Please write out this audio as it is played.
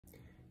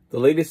The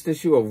latest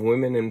issue of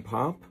Women in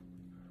Pop,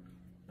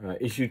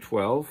 issue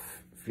 12,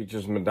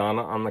 features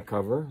Madonna on the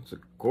cover. It's a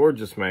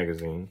gorgeous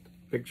magazine.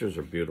 Pictures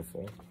are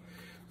beautiful.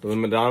 So the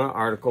Madonna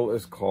article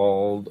is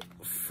called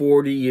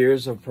 40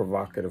 Years of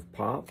Provocative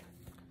Pop.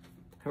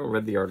 Haven't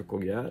read the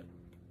article yet.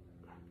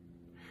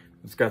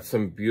 It's got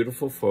some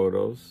beautiful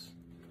photos.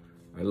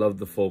 I love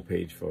the full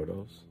page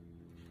photos.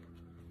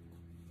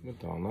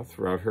 Madonna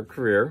throughout her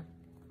career.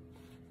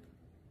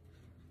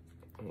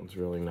 That one's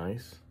really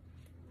nice.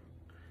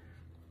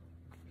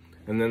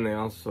 And then they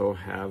also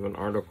have an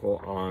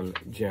article on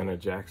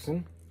Janet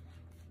Jackson.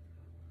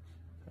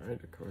 All right,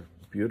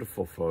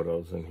 beautiful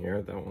photos in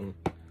here. That one,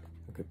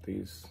 look at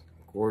these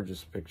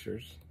gorgeous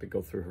pictures. They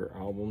go through her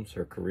albums,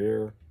 her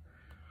career.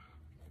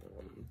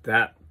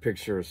 That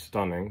picture is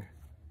stunning.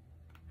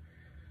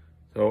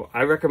 So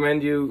I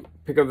recommend you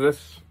pick up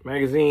this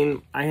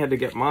magazine. I had to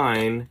get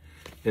mine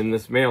in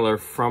this mailer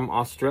from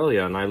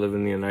Australia, and I live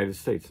in the United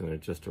States, and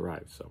it just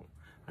arrived. So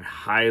I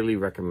highly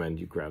recommend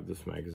you grab this magazine.